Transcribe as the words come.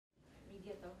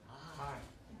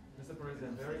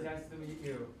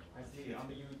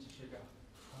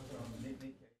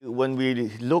When we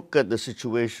look at the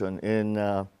situation in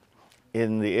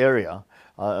the area,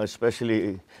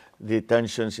 especially the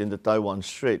tensions in the Taiwan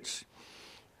Straits,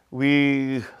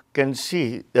 we can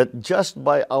see that just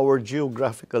by our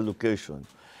geographical location,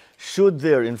 should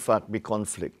there in fact be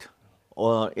conflict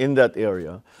in that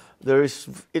area,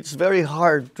 it's very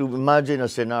hard to imagine a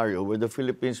scenario where the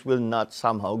Philippines will not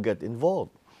somehow get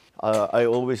involved. I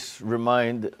always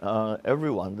remind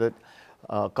everyone that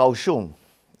Kaohsiung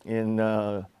in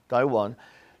Taiwan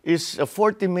is a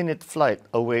 40-minute flight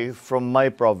away from my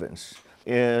province.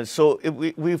 So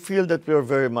we feel that we are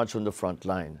very much on the front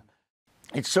line.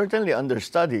 It's certainly under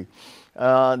study,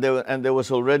 there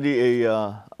was already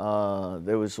a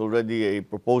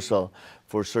proposal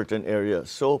for certain areas.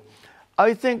 So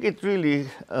I think it really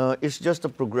is just a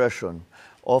progression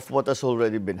of what has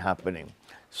already been happening.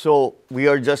 So we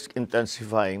are just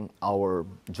intensifying our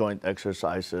joint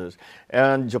exercises,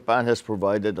 and Japan has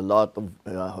provided a lot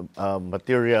of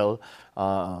material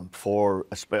for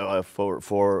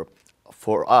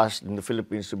us in the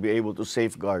Philippines to be able to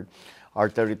safeguard our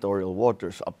territorial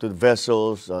waters, up to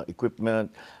vessels,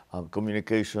 equipment,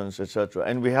 communications, etc.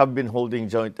 And we have been holding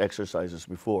joint exercises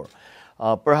before.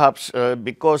 Perhaps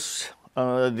because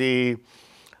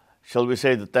shall we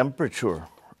say, the temperature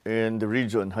in the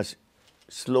region has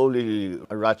slowly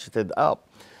ratcheted up,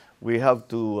 we have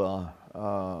to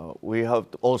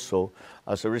also,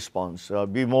 as a response,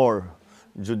 be more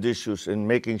judicious in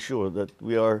making sure that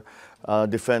we are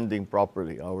defending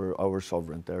properly our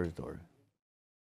sovereign territory.